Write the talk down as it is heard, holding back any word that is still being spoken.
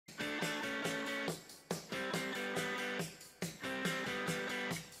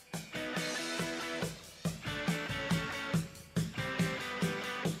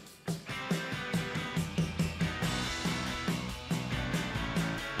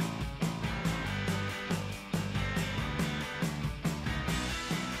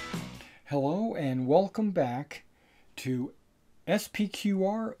welcome back to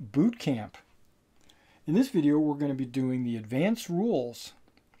SPQR Boot Camp. In this video, we're going to be doing the advanced rules.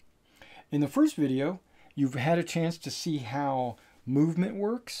 In the first video, you've had a chance to see how movement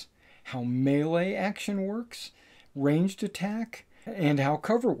works, how melee action works, ranged attack, and how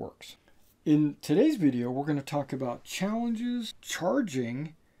cover works. In today's video, we're going to talk about challenges,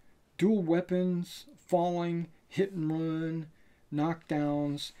 charging, dual weapons, falling, hit and run,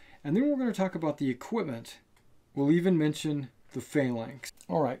 knockdowns, and then we're going to talk about the equipment. We'll even mention the phalanx.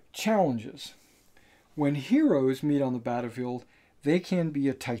 Alright, challenges. When heroes meet on the battlefield, they can be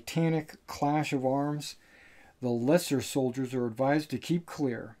a titanic clash of arms. The lesser soldiers are advised to keep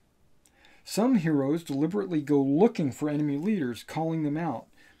clear. Some heroes deliberately go looking for enemy leaders, calling them out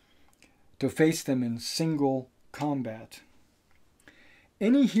to face them in single combat.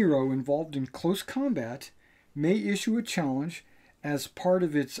 Any hero involved in close combat may issue a challenge as part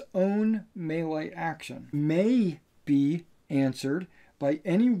of its own melee action. May be answered by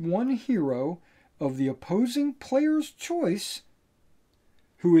any one hero of the opposing player's choice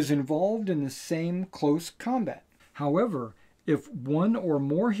who is involved in the same close combat. However, if one or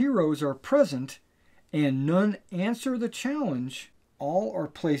more heroes are present and none answer the challenge, all are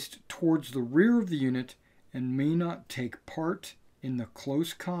placed towards the rear of the unit and may not take part in the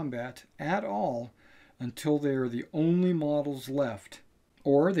close combat at all until they are the only models left,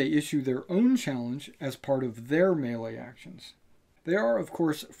 or they issue their own challenge as part of their melee actions. They are, of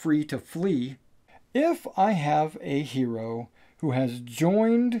course, free to flee. If I have a hero who has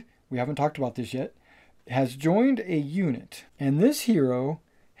joined, we haven't talked about this yet, has joined a unit, and this hero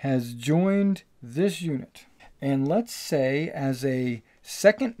has joined this unit, and let's say as a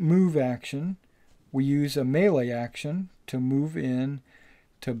second move action, we use a melee action to move in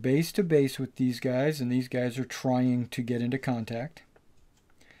to base with these guys, and these guys are trying to get into contact,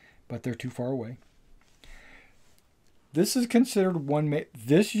 but they're too far away. This is considered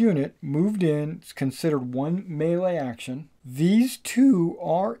this unit moved in is considered one melee action. These two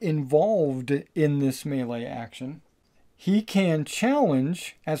are involved in this melee action. He can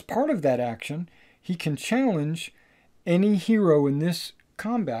challenge, as part of that action, he can challenge any hero in this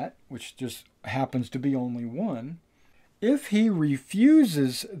combat, which just happens to be only one. If he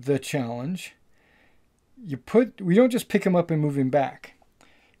refuses the challenge, we don't just pick him up and move him back,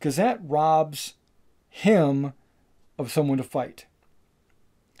 because that robs him of someone to fight.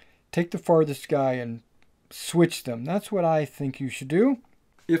 Take the farthest guy and switch them. That's what I think you should do.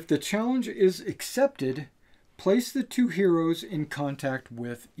 If the challenge is accepted, place the two heroes in contact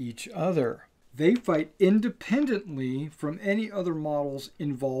with each other. They fight independently from any other models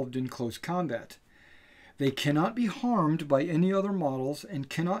involved in close combat. They cannot be harmed by any other models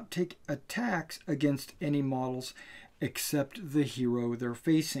and cannot take attacks against any models except the hero they're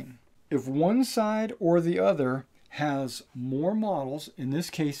facing. If one side or the other has more models, in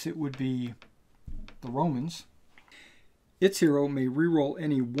this case it would be the Romans, its hero may reroll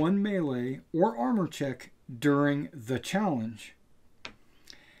any one melee or armor check during the challenge.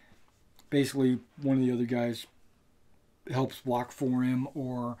 Basically, one of the other guys helps block for him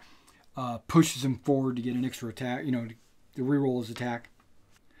or pushes him forward to get an extra attack, to reroll his attack.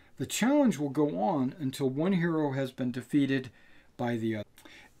 The challenge will go on until one hero has been defeated by the other.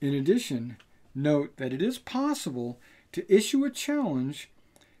 In addition, note that it is possible to issue a challenge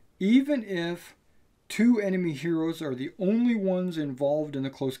even if two enemy heroes are the only ones involved in the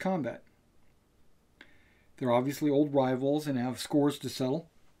close combat. They're obviously old rivals and have scores to settle.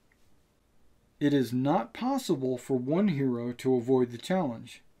 It is not possible for one hero to avoid the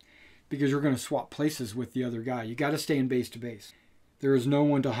challenge, because you're going to swap places with the other guy. You got to stay in base to base. There is no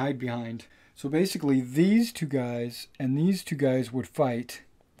one to hide behind. So basically, these two guys and these two guys would fight,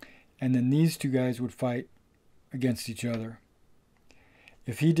 and then these two guys would fight against each other.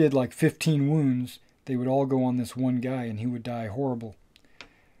 If he did like 15 wounds, they would all go on this one guy, and he would die horrible.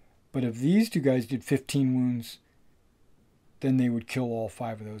 But if these two guys did 15 wounds, then they would kill all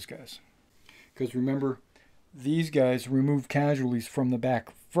 5 of those guys. Because remember, these guys remove casualties from the back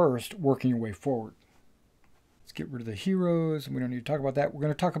first, working your way forward. Let's get rid of the heroes. We don't need to talk about that. We're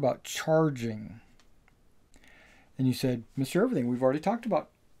going to talk about charging. And you said, Mr. Everything, we've already talked about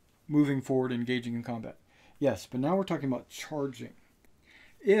moving forward, engaging in combat. Yes, but now we're talking about charging.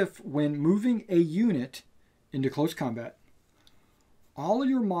 If, when moving a unit into close combat, all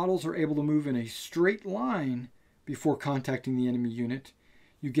your models are able to move in a straight line before contacting the enemy unit,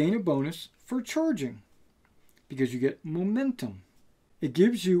 you gain a bonus for charging because you get momentum. It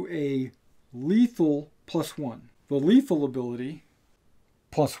gives you a lethal +1. The lethal ability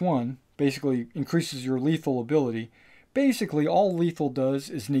 +1 basically increases your lethal ability. Basically, all lethal does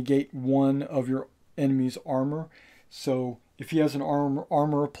is negate one of your enemy's armor. So if he has an armor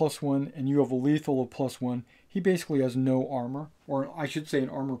of +1 and you have a lethal of +1, he basically has no armor, or I should say an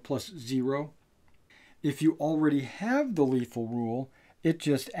armor +0. If you already have the lethal rule, it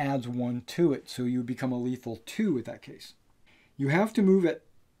just adds 1 to it, so you become a lethal 2 in that case. You have to move at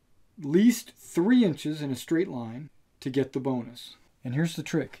least 3 inches in a straight line to get the bonus. And here's the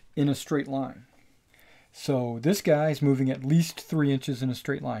trick, in a straight line. So this guy is moving at least 3 inches in a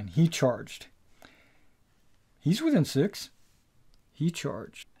straight line. He charged. He's within 6. He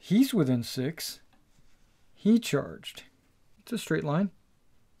charged. He's within 6. He charged. It's a straight line.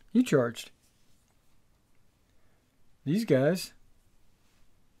 He charged. These guys,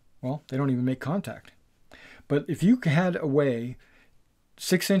 well, they don't even make contact. But if you had a way,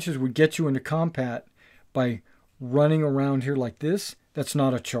 6 inches would get you into combat by running around here like this, that's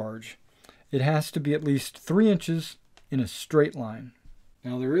not a charge. It has to be at least 3 inches in a straight line.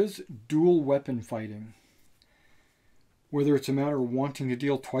 Now there is dual weapon fighting. Whether it's a matter of wanting to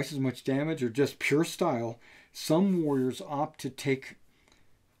deal twice as much damage or just pure style, some warriors opt to take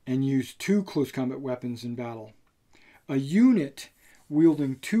and use 2 close combat weapons in battle. A unit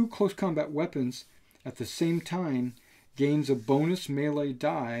wielding 2 close combat weapons at the same time gains a bonus melee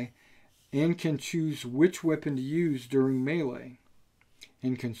die and can choose which weapon to use during melee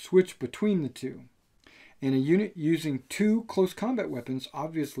and can switch between the two. And a unit using 2 close combat weapons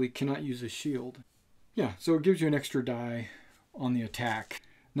obviously cannot use a shield. Yeah, so it gives you an extra die on the attack.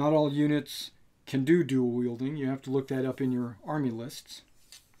 Not all units can do dual wielding. You have to look that up in your army lists.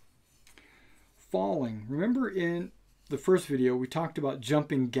 Falling. Remember in the first video we talked about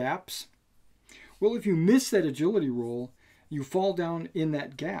jumping gaps? Well, if you miss that agility roll, you fall down in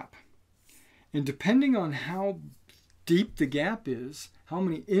that gap. And depending on how deep the gap is, how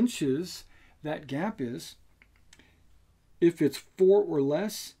many inches that gap is, if it's 4 or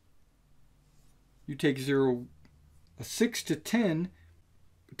less, you take 0. A 6 to 10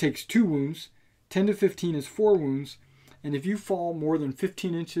 takes 2 wounds. 10 to 15 is 4 wounds. And if you fall more than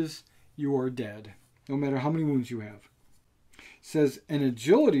 15 inches, you are dead, no matter how many wounds you have. It says an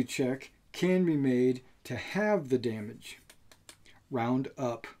agility check can be made to halve the damage. Round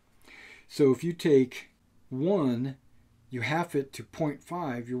up. So if you take 1, you half it to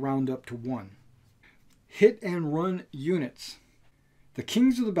 0.5, you round up to 1. Hit and run units. The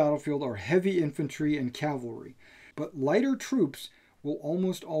kings of the battlefield are heavy infantry and cavalry, but lighter troops will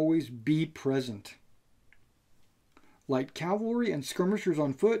almost always be present. Light cavalry and skirmishers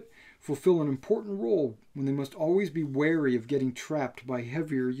on foot fulfill an important role when they must always be wary of getting trapped by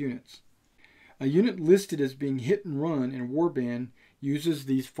heavier units. A unit listed as being hit and run in warband uses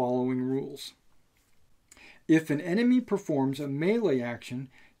these following rules. If an enemy performs a melee action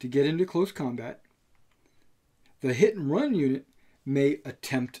to get into close combat, the hit and run unit may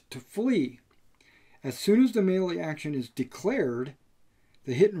attempt to flee. As soon as the melee action is declared,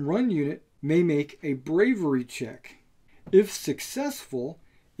 the hit and run unit may make a bravery check. If successful,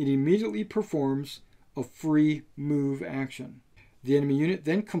 it immediately performs a free move action. The enemy unit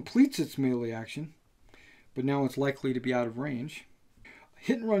then completes its melee action, but now it's likely to be out of range.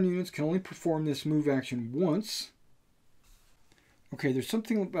 Hit and run units can only perform this move action once. Okay, there's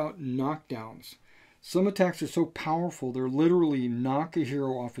something about knockdowns. Some attacks are so powerful they're literally knock a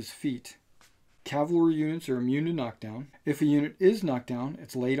hero off his feet. Cavalry units are immune to knockdown. If a unit is knocked down,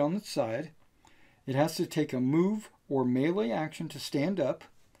 it's laid on its side. It has to take a move or melee action to stand up,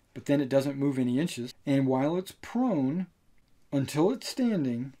 but then it doesn't move any inches. And while it's prone, until it's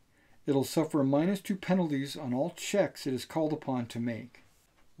standing, it'll suffer -2 penalties on all checks it is called upon to make.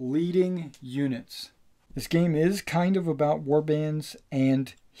 Leading units. This game is kind of about warbands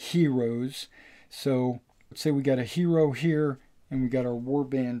and heroes. So let's say we got a hero here and we got our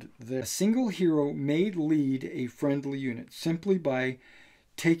warband there. A single hero may lead a friendly unit simply by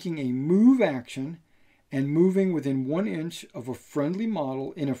taking a move action and moving within 1 inch of a friendly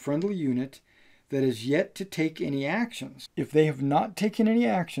model in a friendly unit that is yet to take any actions. If they have not taken any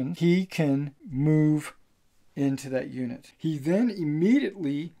actions, he can move into that unit. He then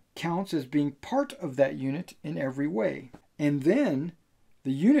immediately counts as being part of that unit in every way. And then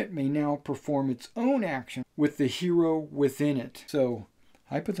the unit may now perform its own action with the hero within it. So,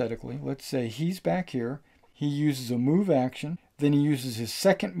 hypothetically, let's say he's back here. He uses a move action. Then he uses his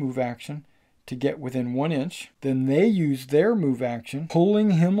second move action to get within 1 inch. Then they use their move action,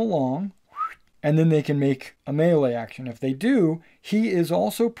 pulling him along. And then they can make a melee action. If they do, he is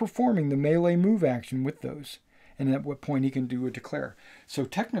also performing the melee move action with those. And at what point he can do a declare. So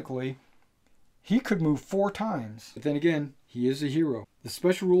technically, he could move 4 times. But then again, he is a hero. The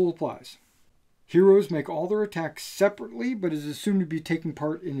special rule applies. Heroes make all their attacks separately, but is assumed to be taking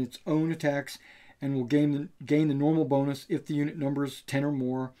part in its own attacks and will gain the normal bonus if the unit number is 10 or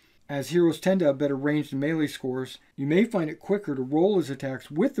more. As heroes tend to have better ranged and melee scores, you may find it quicker to roll his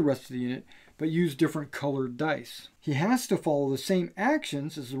attacks with the rest of the unit, but use different colored dice. He has to follow the same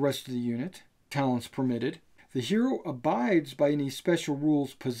actions as the rest of the unit, talents permitted. The hero abides by any special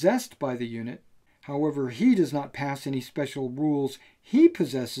rules possessed by the unit. However, he does not pass any special rules he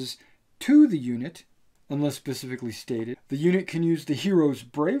possesses to the unit, unless specifically stated. The unit can use the hero's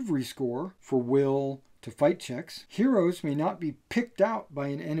bravery score for will to fight checks. Heroes may not be picked out by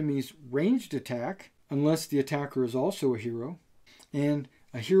an enemy's ranged attack, unless the attacker is also a hero. And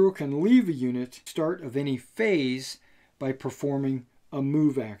a hero can leave a unit start of any phase by performing a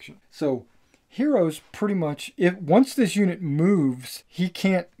move action. So heroes pretty much, once this unit moves, he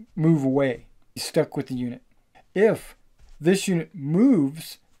can't move away. He's stuck with the unit. If this unit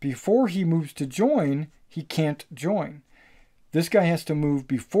moves before he moves to join, he can't join. This guy has to move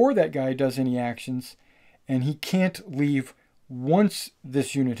before that guy does any actions, and he can't leave once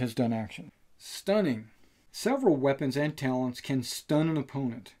this unit has done action. Stunning. Several weapons and talents can stun an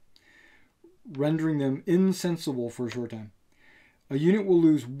opponent, rendering them insensible for a short time. A unit will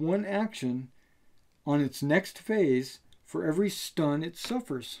lose one action on its next phase for every stun it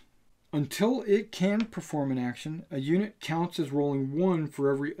suffers. Until it can perform an action, a unit counts as rolling 1 for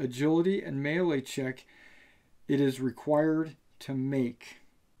every agility and melee check it is required to make.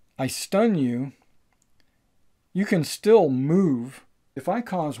 I stun you. You can still move. If I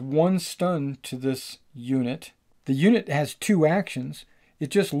cause 1 stun to this unit, the unit has 2 actions.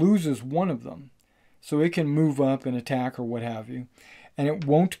 It just loses 1 of them. So it can move up and attack or what have you. And it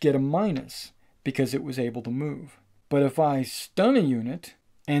won't get a minus because it was able to move. But if I stun a unit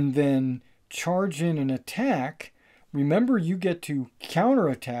and then charge in an attack, remember you get to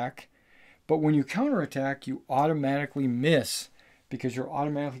counterattack, but when you counterattack, you automatically miss because you're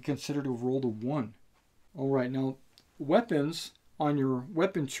automatically considered to have rolled a 1. All right, now weapons on your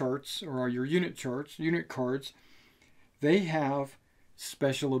weapon charts or your unit charts, unit cards, they have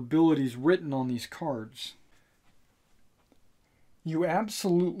special abilities written on these cards. You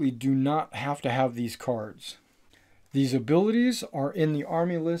absolutely do not have to have these cards. These abilities are in the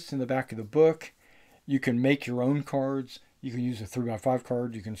army list in the back of the book. You can make your own cards. You can use a 3x5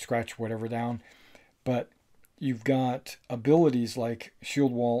 card. You can scratch whatever down. But you've got abilities like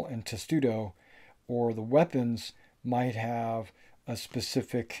Shield Wall and Testudo, or the weapons might have a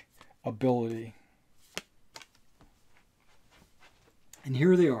specific ability. And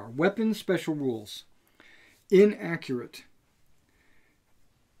here they are. Weapon special rules. Inaccurate.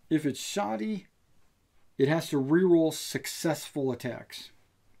 If it's shoddy, it has to reroll successful attacks.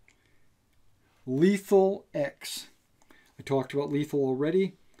 Lethal X. I talked about lethal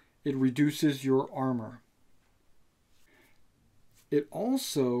already. It reduces your armor. It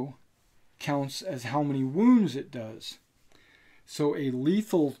also counts as how many wounds it does. So a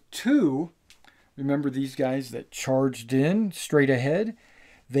lethal 2, remember these guys that charged in straight ahead,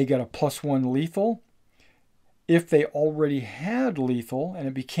 they got a +1 lethal. If they already had lethal and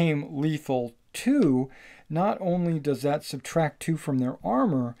it became lethal 2, not only does that subtract 2 from their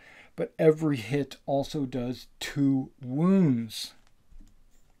armor, but every hit also does 2 wounds.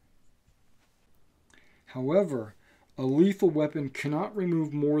 However, a lethal weapon cannot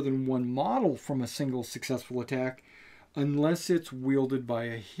remove more than 1 model from a single successful attack unless it's wielded by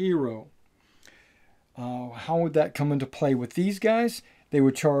a hero. How would that come into play with these guys? They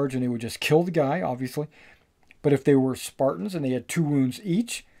would charge and they would just kill the guy, obviously. But if they were Spartans and they had 2 wounds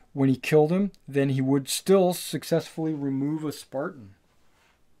each, when he killed him, then he would still successfully remove a Spartan.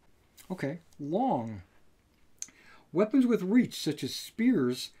 Okay, long. Weapons with reach, such as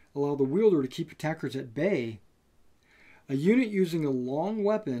spears, allow the wielder to keep attackers at bay. A unit using a long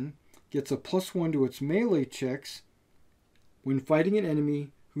weapon gets a +1 to its melee checks when fighting an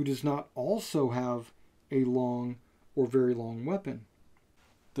enemy who does not also have a long or very long weapon.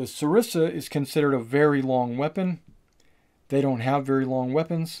 The Sarissa is considered a very long weapon. They don't have very long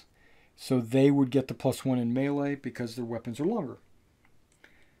weapons, so they would get the +1 in melee because their weapons are longer.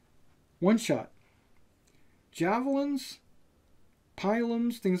 One shot. Javelins,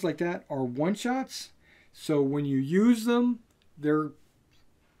 pylons, things like that are one shots. So when you use them, they're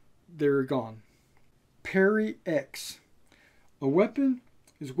gone. Parry X. A weapon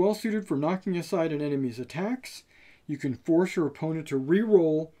is well suited for knocking aside an enemy's attacks. You can force your opponent to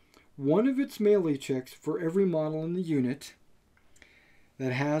re-roll one of its melee checks for every model in the unit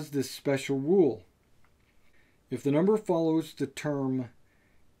that has this special rule. If the number follows the term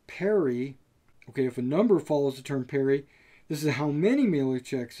parry, if a number follows the term parry, this is how many melee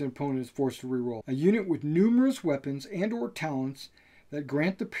checks an opponent is forced to reroll. A unit with numerous weapons and or talents that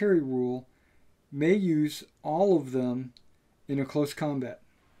grant the parry rule may use all of them in a close combat,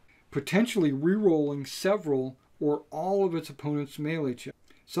 potentially re-rolling several or all of its opponent's melee checks.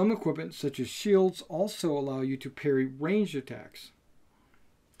 Some equipment, such as shields, also allow you to parry ranged attacks.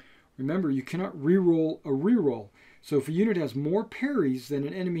 Remember, you cannot re-roll a re-roll, so if a unit has more parries than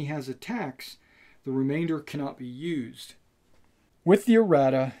an enemy has attacks, the remainder cannot be used. With the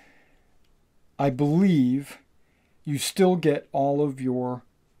errata, I believe you still get all of your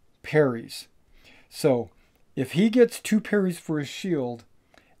parries. So, if he gets 2 parries for his shield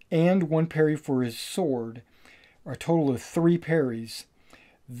and 1 parry for his sword, or a total of 3 parries,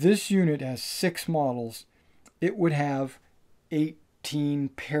 this unit has 6 models. It would have 18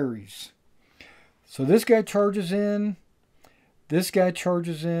 parries. So this guy charges in, this guy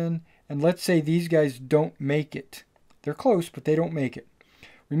charges in, and let's say these guys don't make it. They're close, but they don't make it.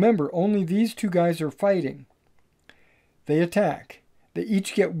 Remember, only these 2 guys are fighting. They attack. They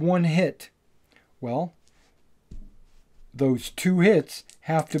each get 1 hit. Well, those 2 hits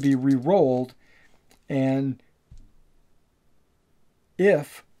have to be re-rolled, and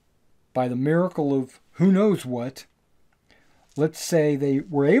if, by the miracle of who knows what, let's say they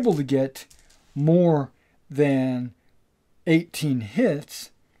were able to get more than 18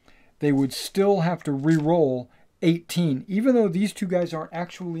 hits, they would still have to re-roll 18. Even though these 2 guys aren't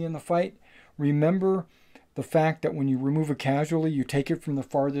actually in the fight, remember the fact that when you remove a casualty, you take it from the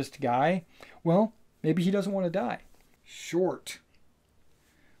farthest guy? Well, maybe he doesn't want to die. Short.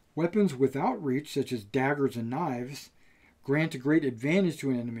 Weapons without reach, such as daggers and knives, grant a great advantage to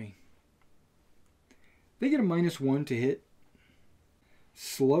an enemy. They get a -1 to hit.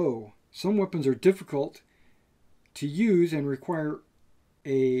 Slow. Some weapons are difficult to use and require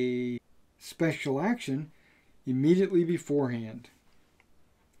a special action immediately beforehand.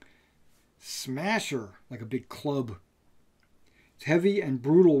 Smasher, like a big club. It's heavy and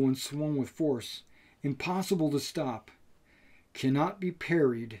brutal when swung with force. Impossible to stop. Cannot be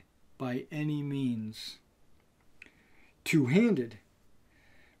parried by any means. Two-handed.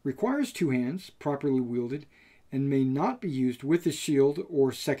 Requires 2 hands, properly wielded, and may not be used with a shield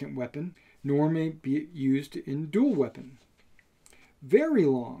or second weapon, nor may be used in dual weapon. Very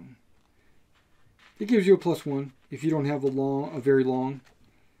long. It gives you a +1 if you don't have a very long.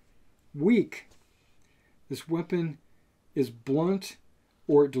 Weak. This weapon is blunt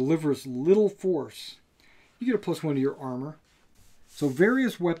or it delivers little force. You get a +1 to your armor. So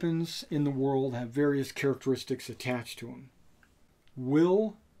various weapons in the world have various characteristics attached to them.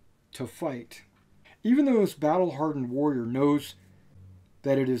 Will to fight. Even though this battle-hardened warrior knows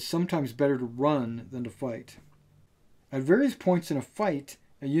that it is sometimes better to run than to fight. At various points in a fight,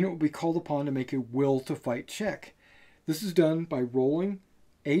 a unit will be called upon to make a will to fight check. This is done by rolling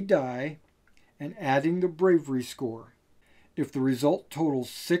a die and adding the bravery score. If the result totals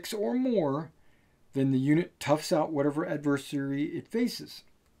 6 or more, then the unit toughs out whatever adversary it faces.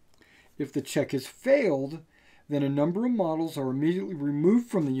 If the check is failed, then a number of models are immediately removed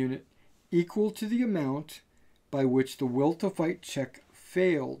from the unit equal to the amount by which the will to fight check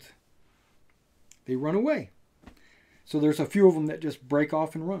failed. They run away. So there's a few of them that just break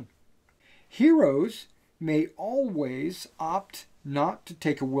off and run. Heroes may always opt not to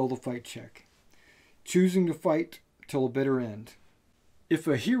take a will to fight check, choosing to fight till a bitter end. If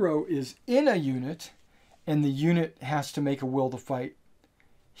a hero is in a unit and the unit has to make a will to fight,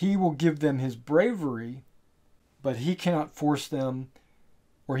 he will give them his bravery, but he cannot force them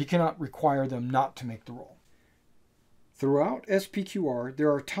or he cannot require them not to make the roll. Throughout SPQR,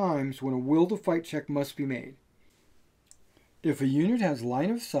 there are times when a will to fight check must be made. If a unit has line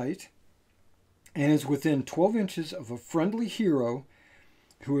of sight and is within 12 inches of a friendly hero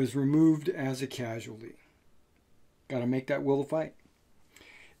who is removed as a casualty. Got to make that will to fight.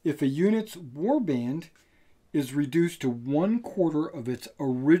 If a unit's warband is reduced to 1/4 of its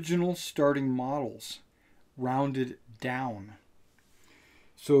original starting models, rounded down.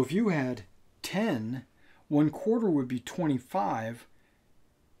 So if you had 10, 1/4 would be 25,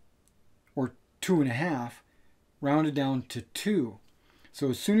 or 2.5, rounded down to 2. So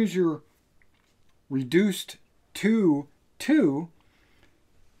as soon as you're reduced to 2,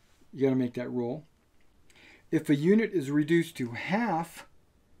 you got to make that roll. If a unit is reduced to half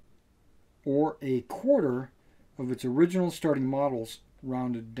or 1/4 of its original starting models,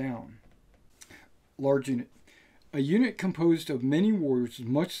 rounded down. Large unit. A unit composed of many warriors is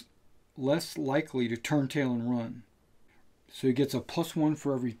much less likely to turn tail and run. So it gets a +1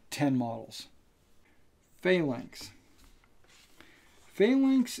 for every 10 models. Phalanx.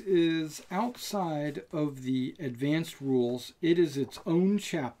 Phalanx is outside of the advanced rules. It is its own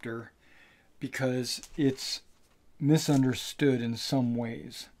chapter because it's misunderstood in some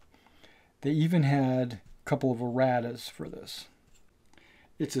ways. They even had a couple of erratas for this.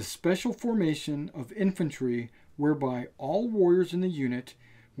 It's a special formation of infantry whereby all warriors in the unit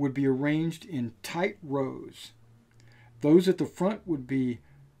would be arranged in tight rows. Those at the front would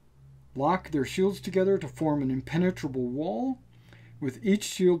lock their shields together to form an impenetrable wall, with each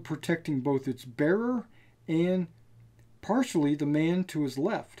shield protecting both its bearer and partially the man to his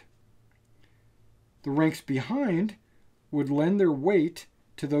left. The ranks behind would lend their weight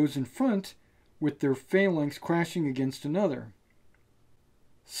to those in front, with their phalanx crashing against another.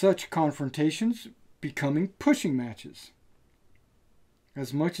 Such confrontations becoming pushing matches,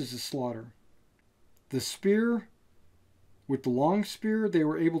 as much as a slaughter. The spear, with the long spear, they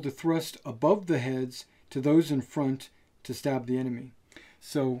were able to thrust above the heads to those in front to stab the enemy.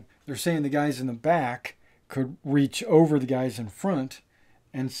 So they're saying the guys in the back could reach over the guys in front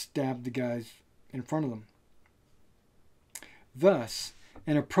and stab the guys in front of them. Thus,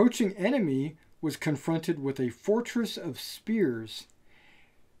 an approaching enemy was confronted with a fortress of spears.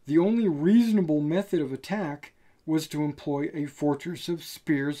 The only reasonable method of attack was to employ a fortress of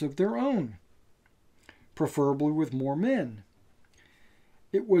spears of their own, preferably with more men.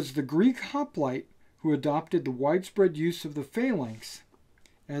 It was the Greek hoplite who adopted the widespread use of the phalanx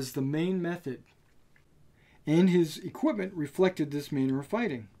as the main method, and his equipment reflected this manner of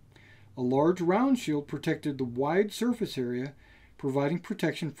fighting. A large round shield protected the wide surface area, providing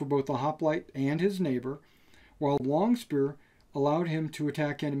protection for both the hoplite and his neighbor, while a long spear allowed him to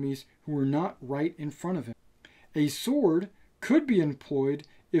attack enemies who were not right in front of him. A sword could be employed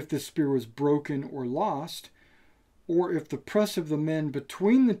if the spear was broken or lost, or if the press of the men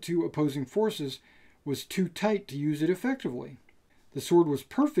between the two opposing forces was too tight to use it effectively. The sword was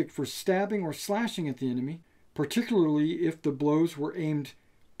perfect for stabbing or slashing at the enemy, particularly if the blows were aimed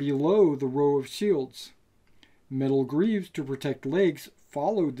below the row of shields. Metal greaves to protect legs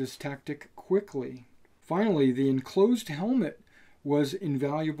followed this tactic quickly. Finally, the enclosed helmet was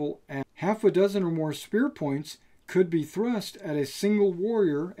invaluable, as half a dozen or more spear points could be thrust at a single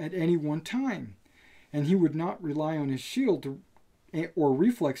warrior at any one time, and he would not rely on his shield or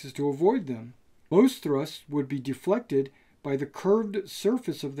reflexes to avoid them. Most thrusts would be deflected by the curved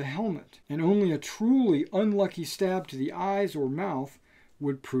surface of the helmet, and only a truly unlucky stab to the eyes or mouth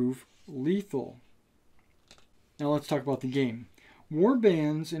would prove lethal. Now let's talk about the game. War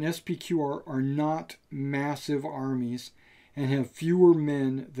bands in SPQR are not massive armies and have fewer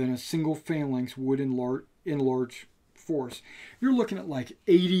men than a single phalanx would in large force. You're looking at like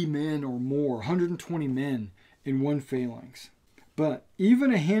 80 men or more, 120 men in one phalanx. But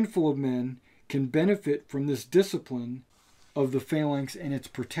even a handful of men can benefit from this discipline of the phalanx and its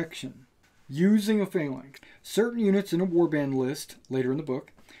protection. Using a phalanx. Certain units in a warband list, later in the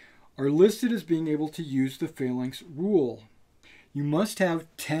book, are listed as being able to use the phalanx rule. You must have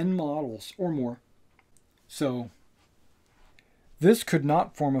 10 models or more. So, this could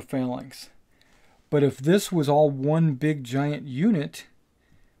not form a phalanx. But if this was all one big giant unit,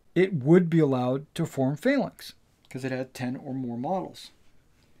 it would be allowed to form phalanx because it had 10 or more models.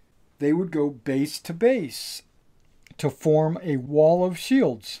 They would go base to base to form a wall of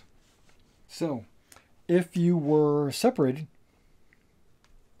shields. So, if you were separated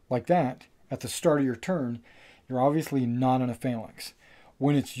like that at the start of your turn, you're obviously not in a phalanx.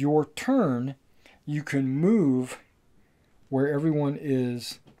 When it's your turn, you can move where everyone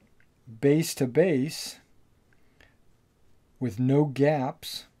is base to base with no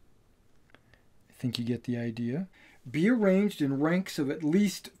gaps. I think you get the idea. Be arranged in ranks of at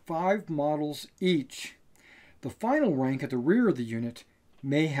least 5 models each. The final rank at the rear of the unit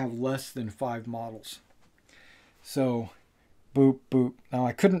may have less than 5 models. So, boop, boop. Now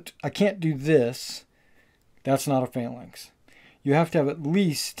I can't do this. That's not a phalanx. You have to have at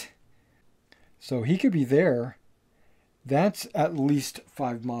least, so he could be there. That's at least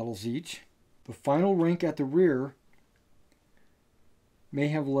 5 models each. The final rank at the rear may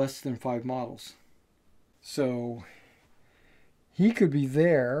have less than 5 models. So he could be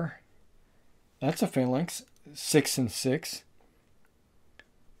there. That's a phalanx, 6 and 6.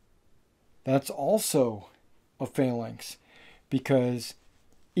 That's also a phalanx because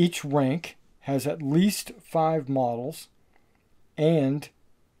each rank has at least 5 models, and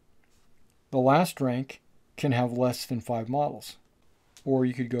the last rank can have less than 5 models. Or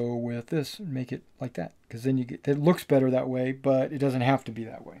you could go with this and make it like that, because then it looks better that way, but it doesn't have to be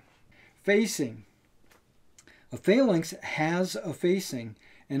that way. Facing. A phalanx has a facing,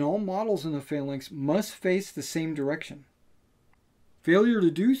 and all models in the phalanx must face the same direction. Failure to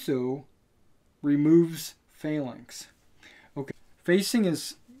do so removes phalanx. Okay, facing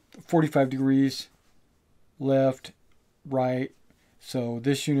is 45 degrees, left, right, So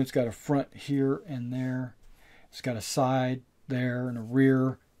this unit's got a front here and there. It's got a side there and a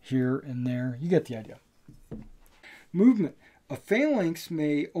rear here and there. You get the idea. Movement. A phalanx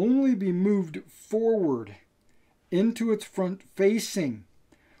may only be moved forward into its front facing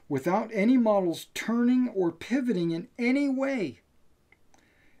without any models turning or pivoting in any way.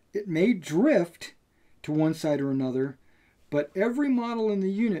 It may drift to one side or another, but every model in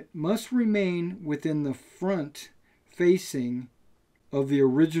the unit must remain within the front facing of the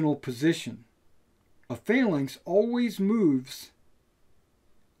original position. A phalanx always moves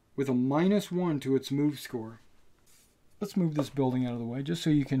with a -1 to its move score. Let's move this building out of the way just so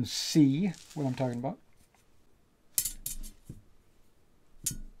you can see what I'm talking about.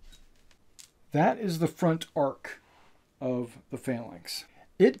 That is the front arc of the phalanx.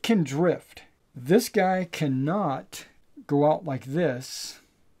 It can drift. This guy cannot go out like this,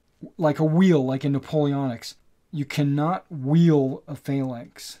 like a wheel, like in Napoleonics. You cannot wheel a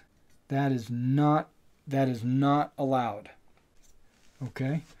phalanx. That is not allowed.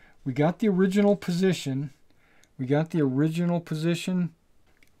 Okay, we got the original position. Okay,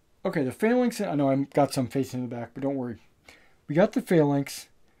 the phalanx, I know I've got some facing in the back, but don't worry. We got the phalanx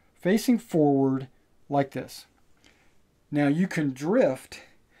facing forward like this. Now you can drift,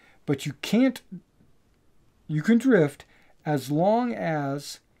 but you can drift as long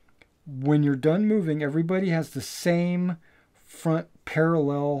as when you're done moving, everybody has the same front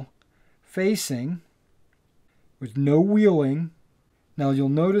parallel facing with no wheeling. Now you'll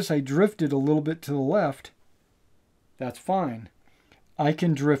notice I drifted a little bit to the left. That's fine. I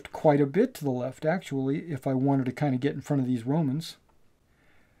can drift quite a bit to the left, actually, if I wanted to kind of get in front of these Romans.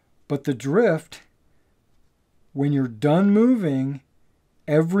 But the drift, when you're done moving,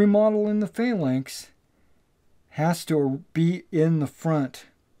 every model in the phalanx has to be in the front.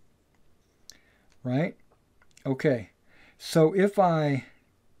 Right? Okay. So if I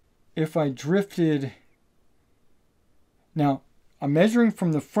drifted... Now, I'm measuring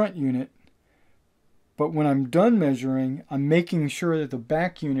from the front unit, but when I'm done measuring, I'm making sure that the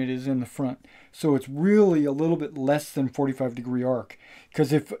back unit is in the front. So it's really a little bit less than 45-degree arc.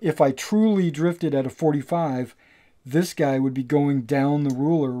 Because if I truly drifted at a 45, this guy would be going down the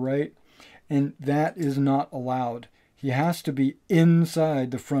ruler, right? And that is not allowed. He has to be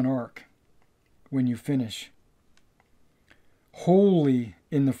inside the front arc when you finish. Wholly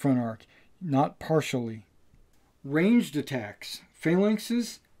in the front arc, not partially. Ranged attacks.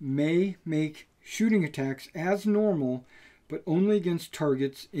 Phalanxes may make shooting attacks as normal, but only against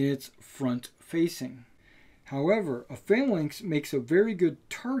targets in its front facing. However, a phalanx makes a very good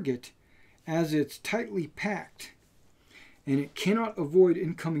target as it's tightly packed, and it cannot avoid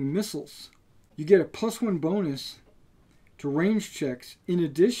incoming missiles. You get a +1 bonus to range checks. In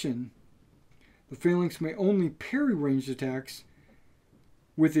addition, the phalanx may only parry ranged attacks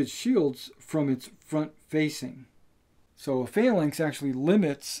with its shields from its front facing. So a phalanx actually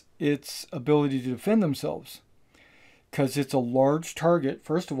limits its ability to defend themselves because it's a large target.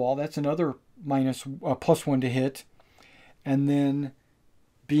 First of all, that's another +1 to hit. And then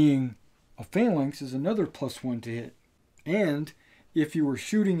being a phalanx is another +1 to hit. And if you were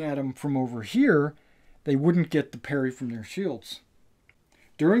shooting at them from over here, they wouldn't get the parry from their shields.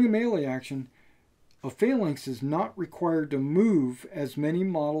 During a melee action, a phalanx is not required to move as many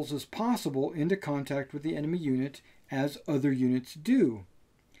models as possible into contact with the enemy unit as other units do,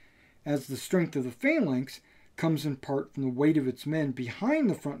 as the strength of the phalanx comes in part from the weight of its men behind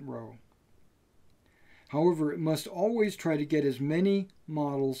the front row. However, it must always try to get as many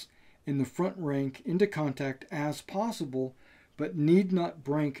models in the front rank into contact as possible, but need not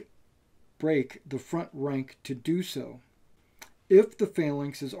break the front rank to do so. If the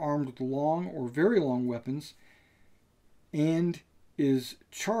phalanx is armed with long or very long weapons and is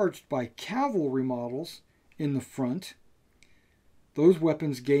charged by cavalry models in the front, those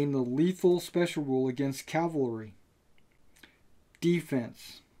weapons gain the lethal special rule against cavalry.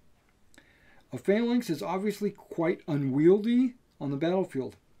 Defense. A phalanx is obviously quite unwieldy on the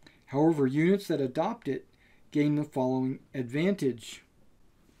battlefield. However, units that adopt it gain the following advantage.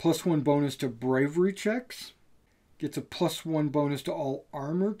 +1 bonus to bravery checks. Gets a +1 bonus to all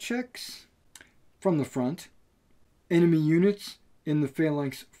armor checks from the front. Enemy units in the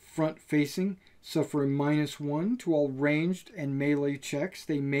phalanx front facing suffer a -1 to all ranged and melee checks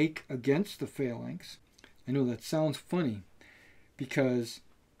they make against the phalanx. I know that sounds funny because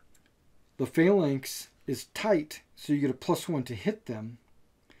the phalanx is tight, so you get a +1 to hit them.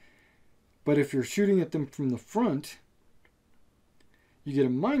 But if you're shooting at them from the front, you get a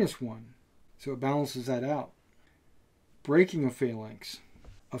 -1. So it balances that out. Breaking a phalanx.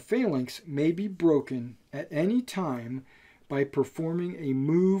 A phalanx may be broken at any time by performing a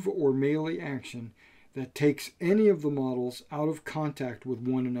move or melee action that takes any of the models out of contact with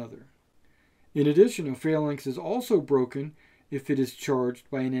one another. In addition, a phalanx is also broken if it is charged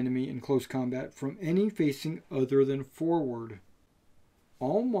by an enemy in close combat from any facing other than forward.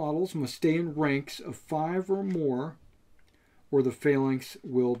 All models must stay in ranks of 5 or more, or the phalanx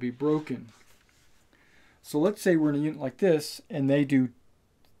will be broken. So let's say we're in a unit like this, and they do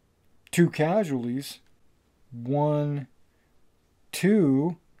 2 casualties. 1,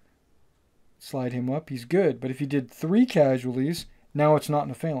 2. Slide him up, he's good. But if he did 3 casualties, now it's not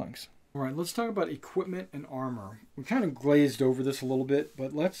in a phalanx. All right, let's talk about equipment and armor. We kind of glazed over this a little bit,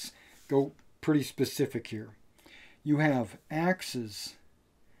 but let's go pretty specific here. You have axes,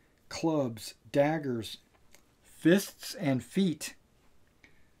 clubs, daggers, fists and feet,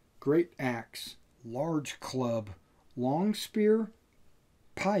 great axe, large club, long spear,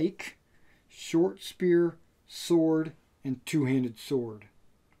 pike, short spear, sword, and two-handed sword.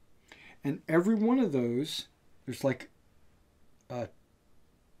 And every one of those, there's like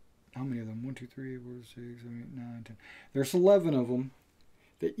how many of them? 1, 2, 3, 4, 6, 7, 8, 9, 10. There's 11 of them.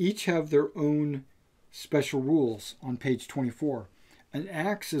 They each have their own special rules on page 24. An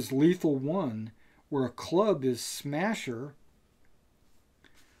axe is lethal 1, where a club is smasher,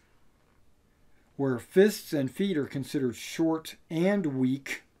 where fists and feet are considered short and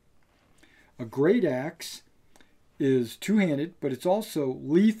weak. A great axe is two-handed, but it's also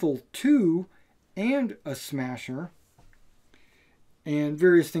lethal 2 and a smasher, and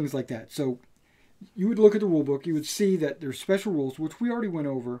various things like that. So you would look at the rule book, you would see that there's special rules, which we already went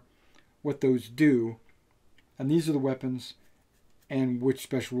over what those do, and these are the weapons and which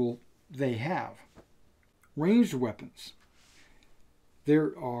special rule they have. Ranged weapons.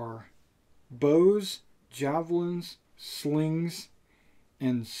 There are bows, javelins, slings,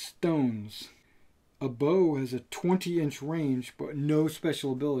 and stones. A bow has a 20-inch range, but no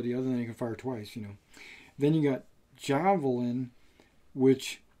special ability other than you can fire twice, you know. Then you got javelin,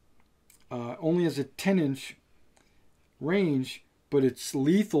 which only has a 10-inch range, but it's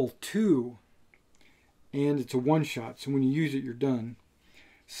lethal 2, and it's a one-shot, so when you use it, you're done.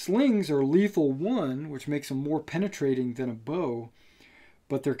 Slings are lethal 1, which makes them more penetrating than a bow,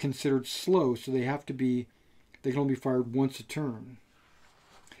 but they're considered slow, so they can only be fired once a turn.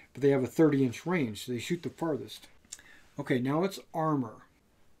 But they have a 30-inch range, so they shoot the farthest. Okay, now it's armor.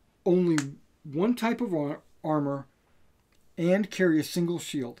 Only one type of armor and carry a single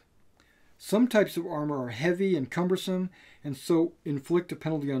shield. Some types of armor are heavy and cumbersome, and so inflict a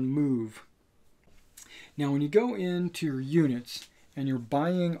penalty on move. Now, when you go into your units and you're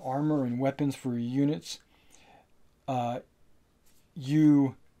buying armor and weapons for your units,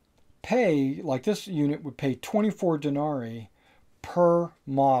 you pay, like this unit would pay 24 denarii per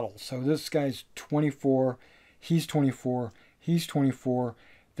model. So this guy's 24, he's 24, he's 24.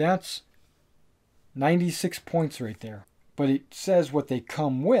 That's 96 points right there. But it says what they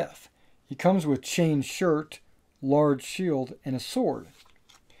come with. He comes with chain shirt, large shield, and a sword.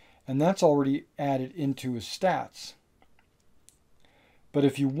 And that's already added into his stats. But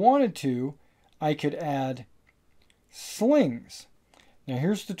if you wanted to, I could add slings. Now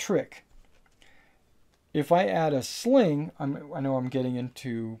here's the trick. If I add a sling, I know I'm getting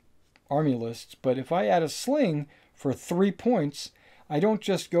into army lists, but if I add a sling for 3 points, I don't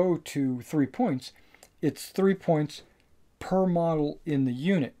just go to 3 points. It's 3 points per model in the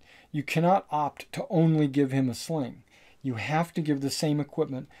unit. You cannot opt to only give him a sling. You have to give the same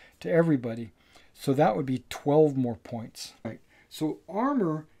equipment to everybody. So that would be 12 more points. Right. So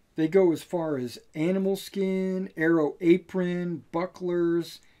armor, they go as far as animal skin, arrow apron,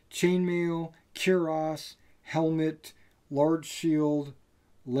 bucklers, chainmail, cuirass, helmet, large shield,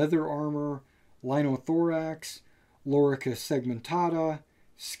 leather armor, linothorax, lorica segmentata,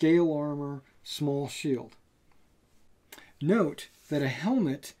 scale armor, small shield. Note that a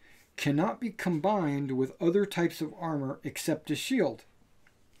helmet cannot be combined with other types of armor except a shield,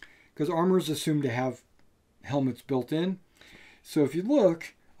 because armor is assumed to have helmets built in. So if you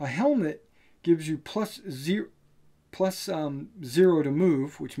look, a helmet gives you plus zero to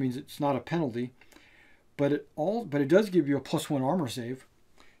move, which means it's not a penalty, but it does give you a +1 armor save,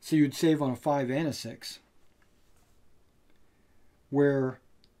 so you'd save on a 5 and a 6. Where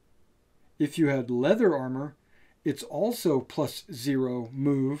if you had leather armor, it's also +0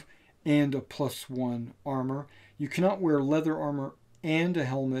 move and a +1 armor. You cannot wear leather armor and a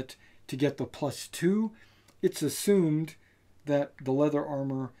helmet to get the +2. It's assumed that the leather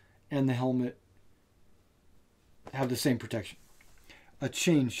armor and the helmet have the same protection. A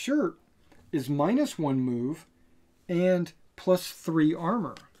chain shirt is -1 move and +3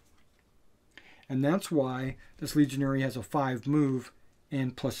 armor. And that's why this legionary has a 5 move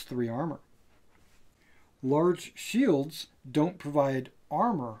and +3 armor. Large shields don't provide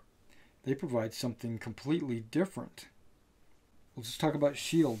armor. They provide something completely different. Let's just talk about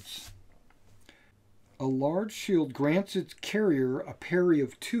shields. A large shield grants its carrier a parry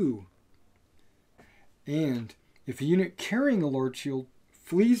of 2. And if a unit carrying a large shield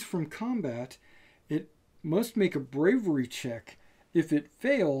flees from combat, it must make a bravery check. If it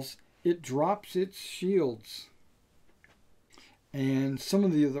fails, it drops its shields. And some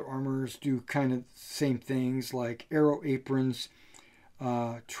of the other armors do kind of the same things, like arrow aprons,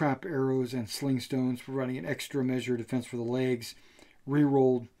 trap arrows, and sling stones, providing an extra measure of defense for the legs.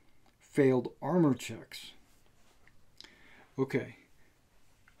 Rerolled failed armor checks. Okay.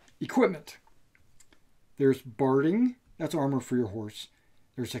 Equipment. There's barding, that's armor for your horse.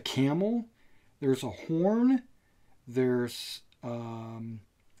 There's a camel, there's a horn, there's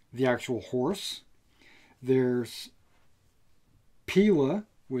the actual horse, there's pila,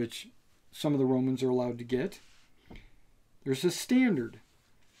 which some of the Romans are allowed to get. There's a standard.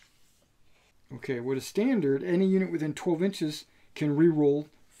 Okay, with a standard, any unit within 12 inches can reroll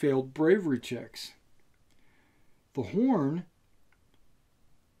failed bravery checks. The horn,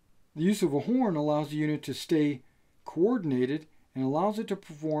 the use of a horn allows the unit to stay coordinated and allows it to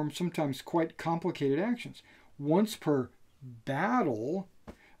perform sometimes quite complicated actions. Once per battle,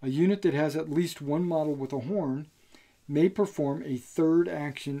 a unit that has at least one model with a horn may perform a third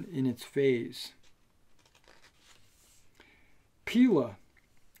action in its phase. Pila.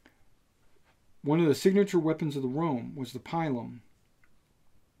 One of the signature weapons of the Rome was the pilum.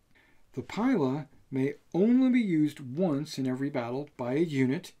 The pila may only be used once in every battle by a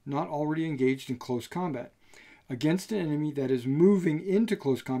unit not already engaged in close combat against an enemy that is moving into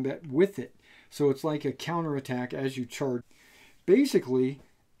close combat with it. So it's like a counterattack as you charge. Basically,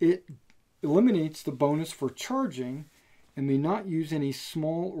 it eliminates the bonus for charging and may not use any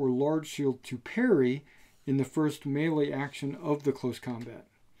small or large shield to parry in the first melee action of the close combat.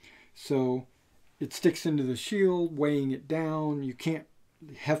 So it sticks into the shield, weighing it down. You can't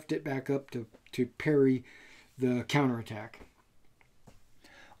heft it back up to parry the counterattack.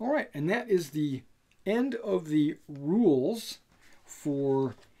 All right, and that is the end of the rules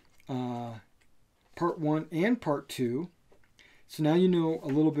for part 1 and part 2. So now you know a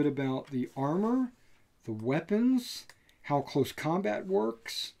little bit about the armor, the weapons, how close combat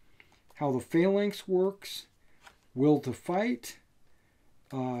works, how the phalanx works, will to fight,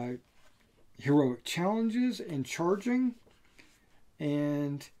 heroic challenges and charging,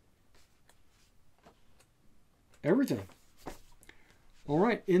 and everything. All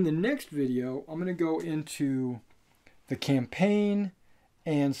right, in the next video, I'm going to go into the campaign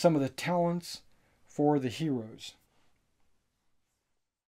and some of the talents for the heroes.